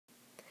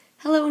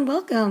Hello and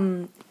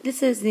welcome.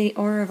 This is the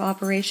order of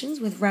operations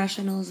with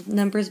rational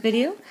numbers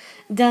video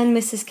done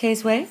Mrs.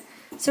 K's way.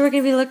 So we're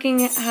going to be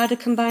looking at how to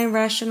combine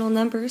rational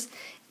numbers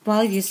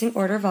while using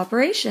order of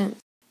operations.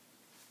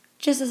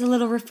 Just as a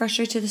little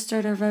refresher to the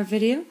start of our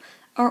video,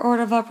 our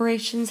order of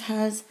operations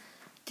has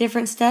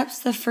different steps.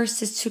 The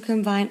first is to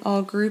combine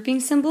all grouping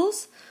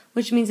symbols,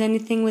 which means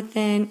anything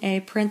within a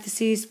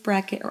parentheses,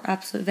 bracket, or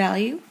absolute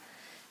value.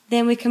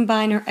 Then we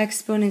combine our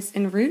exponents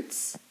and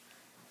roots.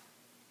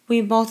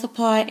 We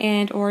multiply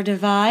and or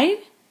divide,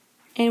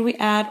 and we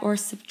add or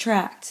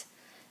subtract.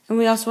 And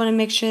we also want to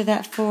make sure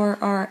that for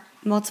our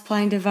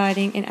multiplying,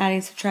 dividing, and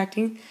adding,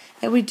 subtracting,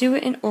 that we do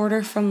it in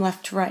order from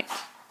left to right.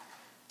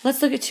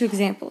 Let's look at two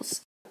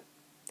examples.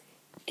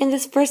 In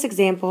this first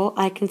example,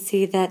 I can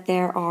see that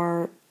there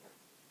are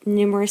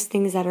numerous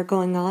things that are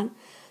going on.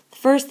 The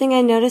first thing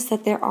I notice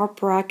that there are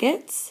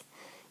brackets.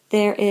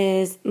 There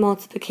is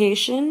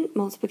multiplication,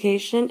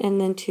 and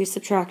then two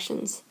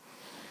subtractions.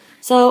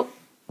 So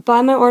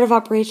by my order of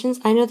operations,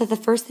 I know that the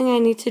first thing I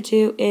need to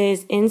do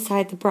is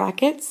inside the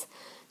brackets.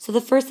 So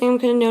the first thing I'm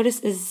going to notice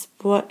is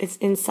what is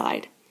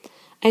inside.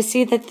 I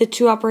see that the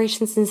two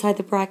operations inside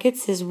the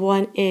brackets is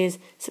one is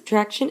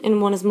subtraction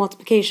and one is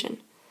multiplication.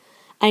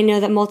 I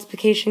know that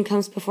multiplication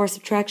comes before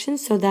subtraction,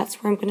 so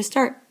that's where I'm going to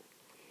start.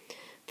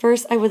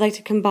 First, I would like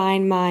to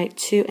combine my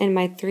 2 and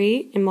my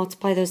 3 and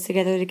multiply those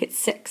together to get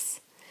 6.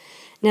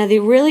 Now, the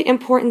really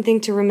important thing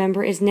to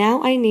remember is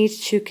now I need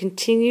to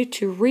continue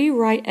to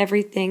rewrite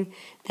everything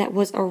that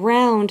was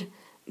around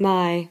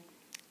my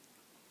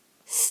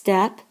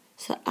step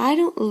so I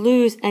don't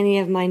lose any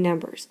of my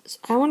numbers. So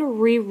I want to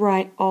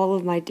rewrite all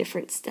of my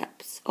different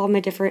steps, all my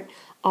different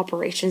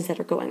operations that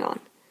are going on.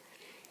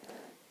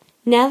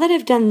 Now that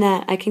I've done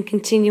that, I can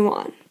continue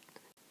on.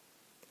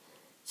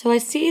 So I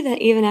see that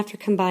even after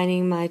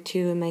combining my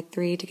 2 and my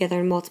 3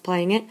 together and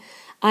multiplying it,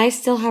 I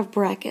still have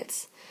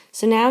brackets.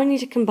 So now I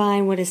need to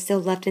combine what is still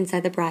left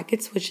inside the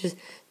brackets, which is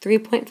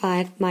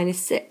 3.5 minus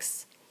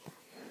 6.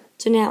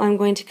 So now I'm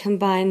going to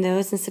combine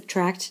those and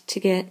subtract to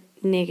get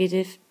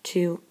negative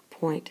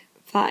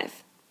 2.5.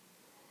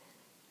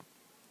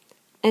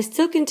 I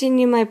still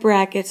continue my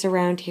brackets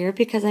around here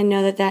because I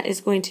know that that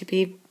is going to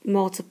be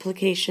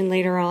multiplication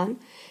later on.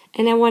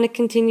 And I want to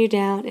continue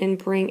down and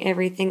bring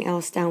everything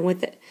else down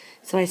with it.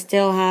 So I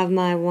still have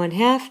my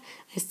 1/2,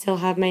 I still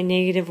have my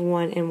negative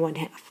 1 and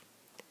 1/2.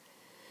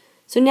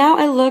 So now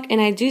I look and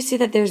I do see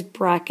that there's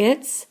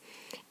brackets,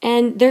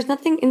 and there's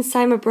nothing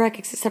inside my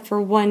brackets except for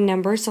one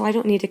number, so I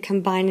don't need to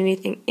combine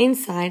anything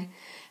inside.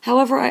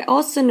 However, I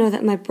also know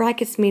that my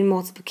brackets mean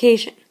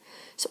multiplication.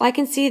 So I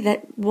can see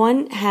that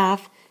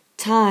 1/2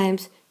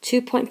 times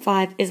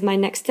 2.5 is my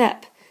next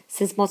step,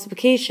 since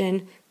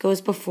multiplication goes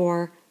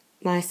before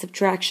my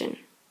subtraction.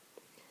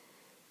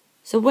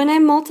 So when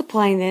I'm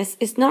multiplying this,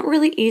 it's not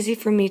really easy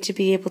for me to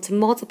be able to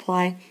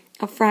multiply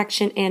a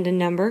fraction and a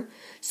number.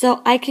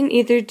 So I can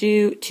either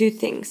do two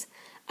things.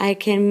 I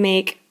can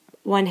make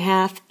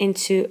 1/2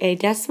 into a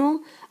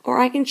decimal, or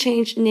I can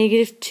change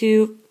negative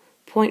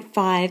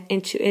 2.5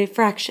 into a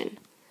fraction.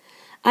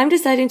 I'm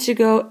deciding to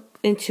go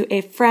into a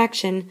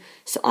fraction,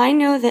 so I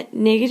know that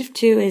negative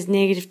 2 is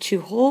negative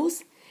 2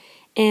 wholes,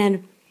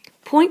 and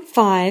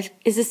 0.5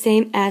 is the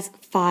same as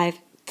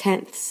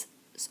 5/10.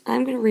 So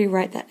I'm going to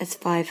rewrite that as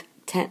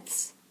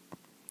 5/10.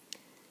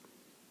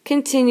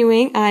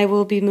 Continuing, I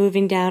will be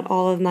moving down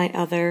all of my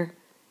other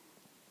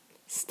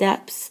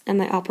steps and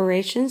my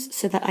operations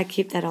so that I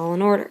keep that all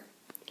in order.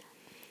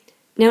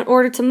 Now, in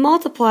order to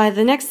multiply,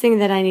 the next thing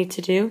that I need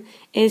to do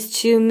is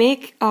to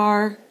make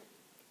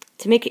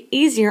it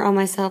easier on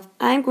myself,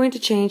 I'm going to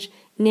change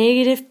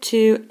negative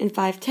 2 and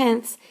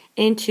 5/10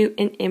 into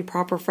an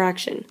improper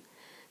fraction.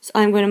 So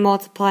I'm going to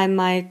multiply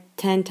my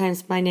 10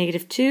 times my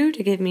negative 2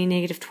 to give me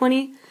negative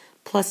 20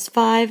 plus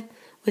 5,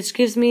 which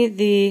gives me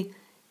the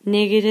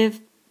negative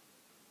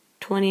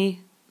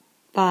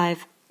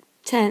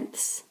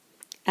 25/10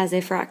 as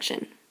a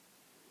fraction.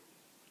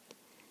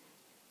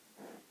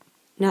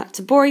 Not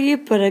to bore you,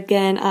 but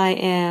again, I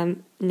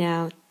am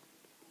now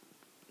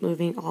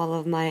moving all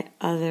of my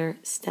other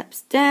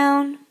steps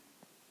down.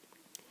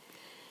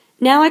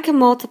 Now I can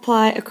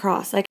multiply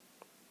across.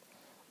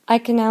 I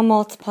can now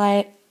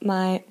multiply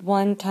my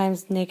 1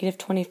 times negative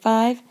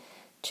 25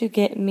 to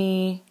get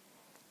me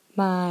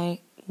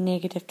my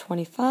negative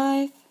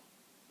 25,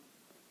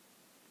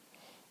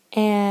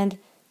 and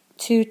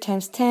 2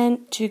 times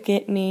 10 to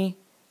get me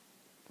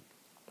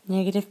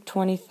negative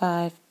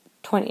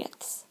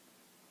 25/20.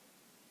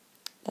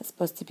 That's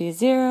supposed to be a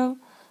 0,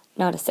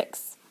 not a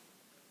 6.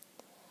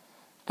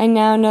 I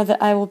now know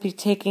that I will be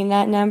taking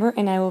that number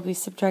and I will be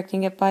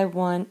subtracting it by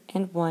 1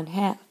 and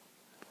 1/2.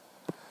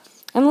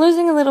 I'm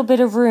losing a little bit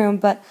of room,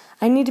 but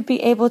I need to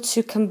be able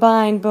to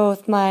combine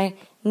both my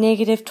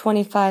negative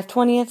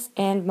 25/20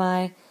 and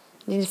I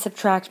need to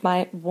subtract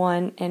my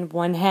 1 and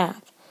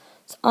 1/2.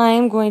 So I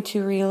am going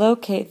to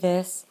relocate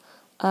this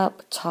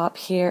up top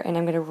here, and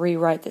I'm going to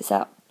rewrite this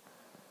out.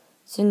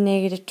 So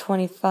negative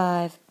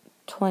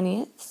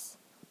 25/20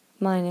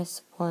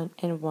 minus 1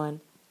 and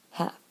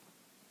 1/2.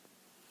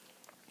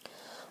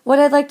 What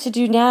I'd like to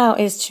do now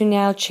is to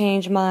now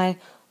change my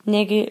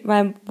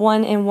 1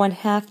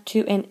 1/2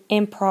 to an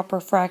improper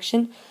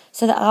fraction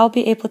so that I'll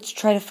be able to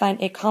try to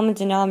find a common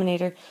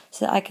denominator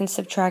so that I can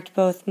subtract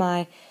both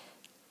my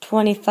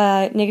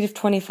negative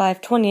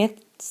 25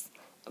 twentieths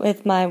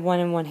with my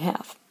 1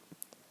 1/2.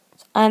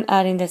 So I'm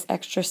adding this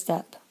extra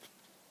step.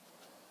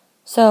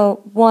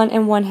 So 1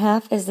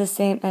 1/2 is the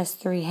same as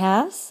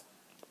 3/2,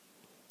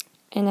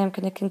 and I'm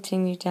going to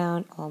continue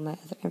down all my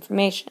other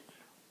information.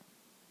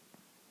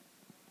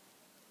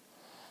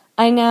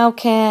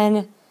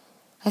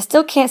 I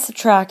still can't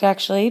subtract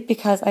actually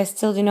because I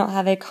still do not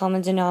have a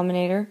common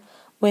denominator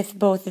with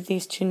both of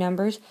these two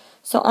numbers.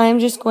 So I'm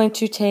just going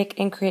to take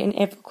and create an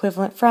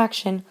equivalent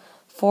fraction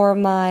for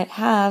my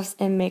halves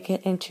and make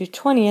it into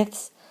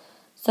 20ths.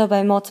 So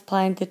by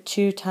multiplying the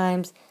 2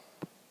 times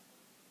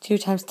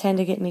 10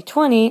 to get me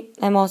 20,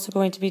 I'm also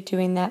going to be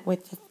doing that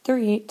with the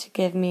 3 to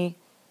give me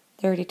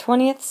 30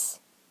 20ths.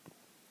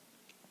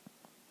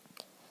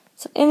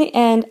 So in the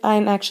end,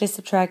 I'm actually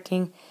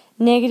subtracting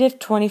negative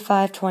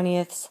 25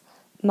 20ths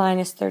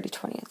minus 30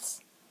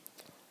 20ths.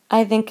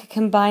 I then can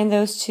combine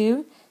those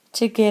two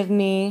to give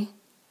me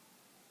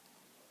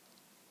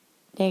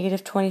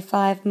negative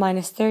 25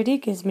 minus 30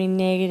 gives me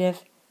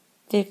negative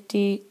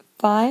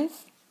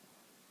 55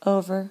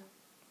 over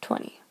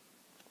 20.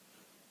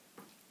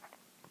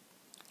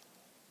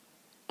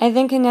 I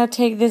then can now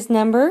take this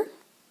number,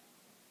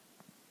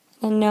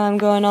 and now I'm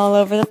going all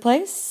over the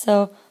place,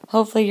 so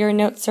hopefully your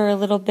notes are a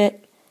little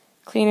bit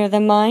cleaner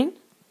than mine.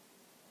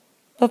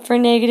 But for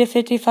negative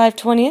 55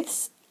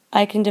 20ths,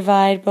 I can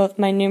divide both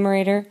my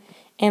numerator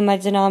and my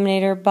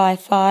denominator by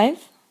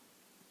 5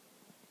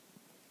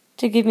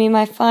 to give me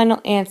my final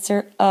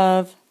answer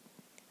of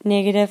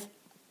negative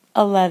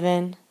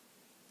 11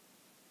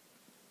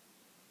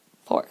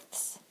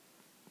 fourths.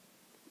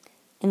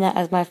 And that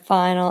is my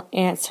final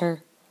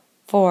answer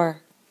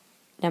for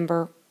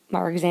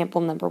our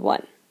example number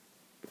 1.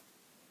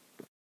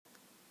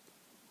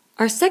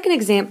 Our second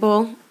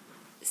example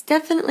is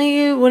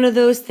definitely one of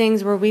those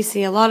things where we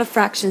see a lot of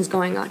fractions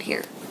going on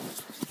here.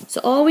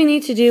 So all we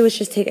need to do is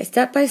just take it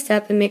step by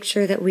step and make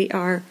sure that we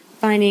are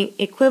finding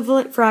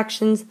equivalent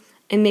fractions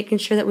and making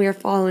sure that we are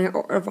following our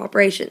order of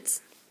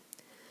operations.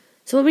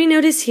 So what we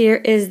notice here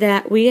is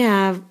that we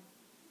have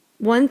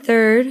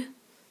 1/3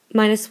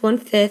 minus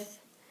 1/5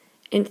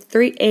 and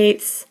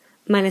 3/8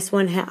 minus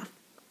 1/2.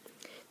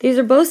 These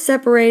are both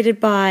separated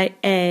by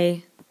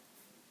a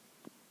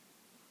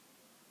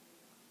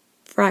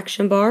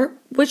fraction bar,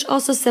 which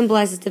also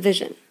symbolizes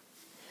division.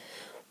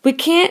 We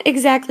can't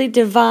exactly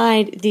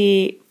divide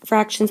the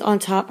fractions on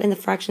top and the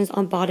fractions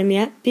on bottom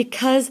yet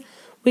because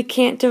we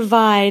can't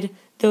divide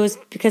those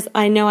because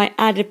I know I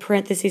added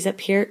parentheses up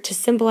here to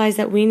symbolize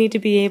that we need to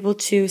be able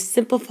to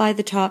simplify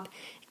the top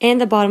and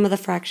the bottom of the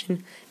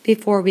fraction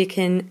before we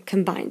can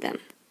combine them.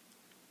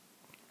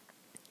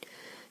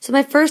 So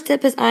my first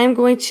step is I'm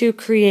going to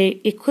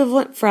create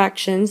equivalent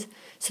fractions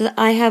so that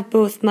I have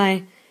both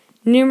my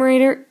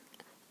numerator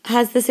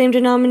has the same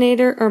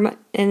denominator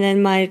and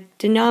then my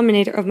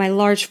denominator of my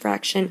large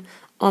fraction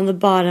on the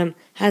bottom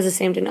has the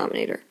same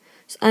denominator.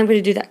 So I'm going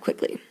to do that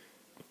quickly.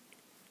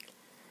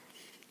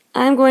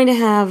 I'm going to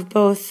have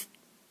both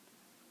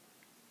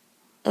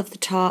of the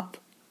top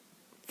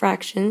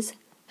fractions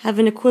have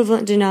an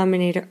equivalent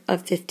denominator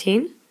of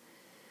 15.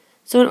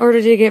 So in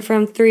order to get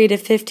from 3 to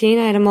 15,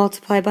 I had to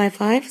multiply by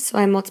 5. So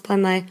I multiply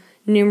my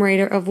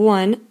numerator of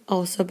 1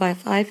 also by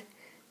 5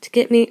 to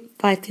get me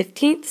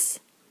 5/15.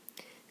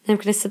 I'm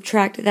going to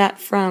subtract that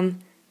from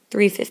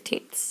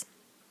 3/15.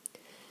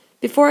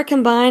 Before I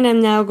combine,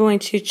 I'm now going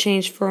to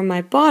change for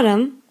my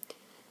bottom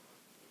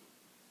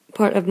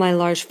part of my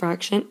large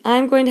fraction.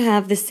 I'm going to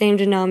have the same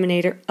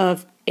denominator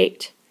of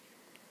 8.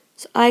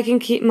 So I can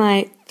keep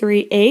my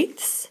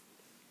 3/8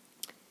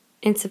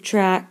 and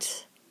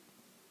subtract.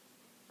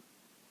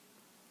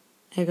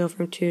 I go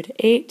from 2 to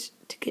 8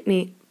 to get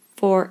me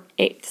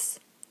 4/8.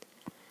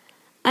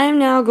 I'm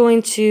now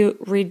going to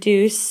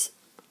reduce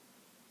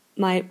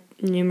my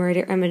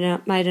numerator and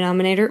my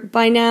denominator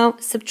by now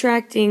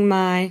subtracting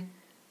my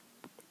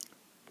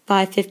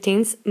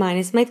 5/15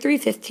 minus my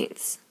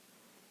 3/15.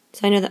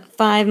 So I know that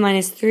 5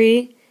 minus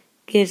 3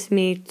 gives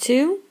me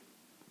 2,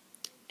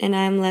 and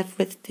I'm left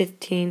with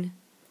 15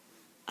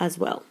 as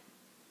well.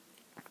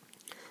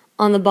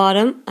 On the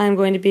bottom, I'm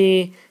going to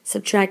be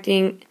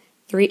subtracting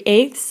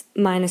 3/8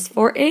 minus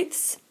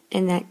 4/8,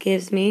 and that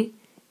gives me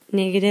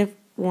negative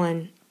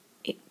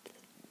 1/8.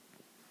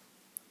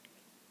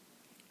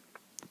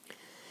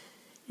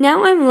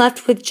 Now I'm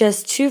left with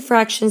just two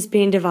fractions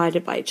being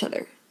divided by each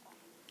other.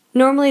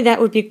 Normally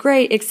that would be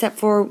great, except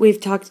for we've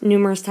talked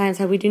numerous times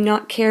how we do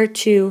not care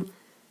to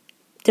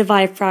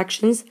divide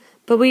fractions,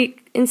 but we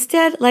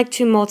instead like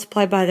to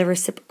multiply by the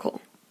reciprocal.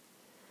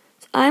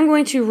 So I'm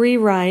going to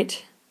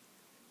rewrite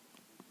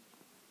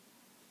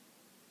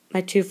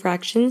my two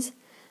fractions,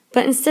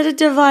 but instead of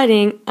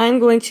dividing, I'm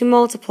going to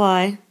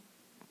multiply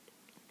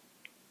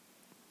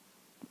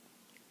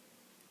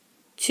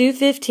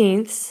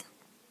 2/15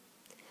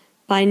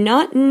 by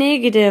not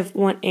negative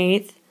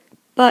 1/8,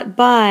 but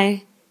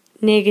by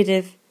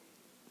negative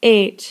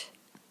 8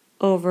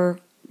 over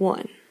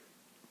 1.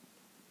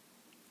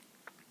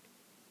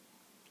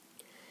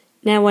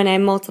 Now when I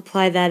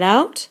multiply that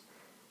out,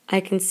 I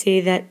can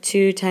see that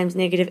 2 times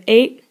negative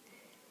 8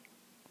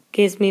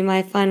 gives me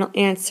my final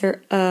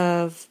answer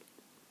of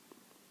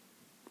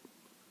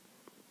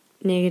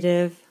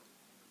negative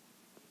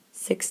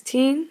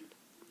 16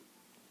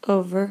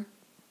 over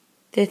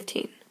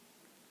 15.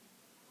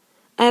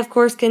 I, of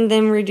course, can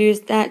then reduce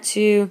that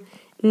to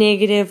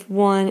negative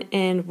 1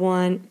 and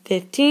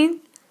 1/15.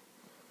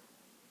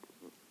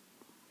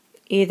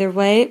 Either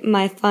way,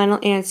 my final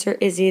answer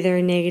is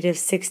either negative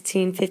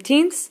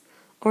 16/15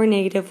 or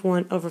negative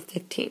 1 over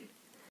 15.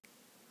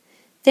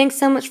 Thanks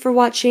so much for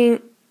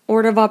watching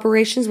Order of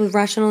Operations with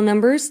Rational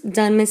Numbers,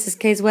 done Mrs.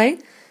 K's way.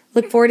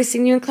 Look forward to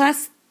seeing you in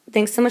class.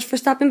 Thanks so much for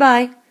stopping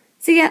by.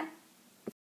 See ya!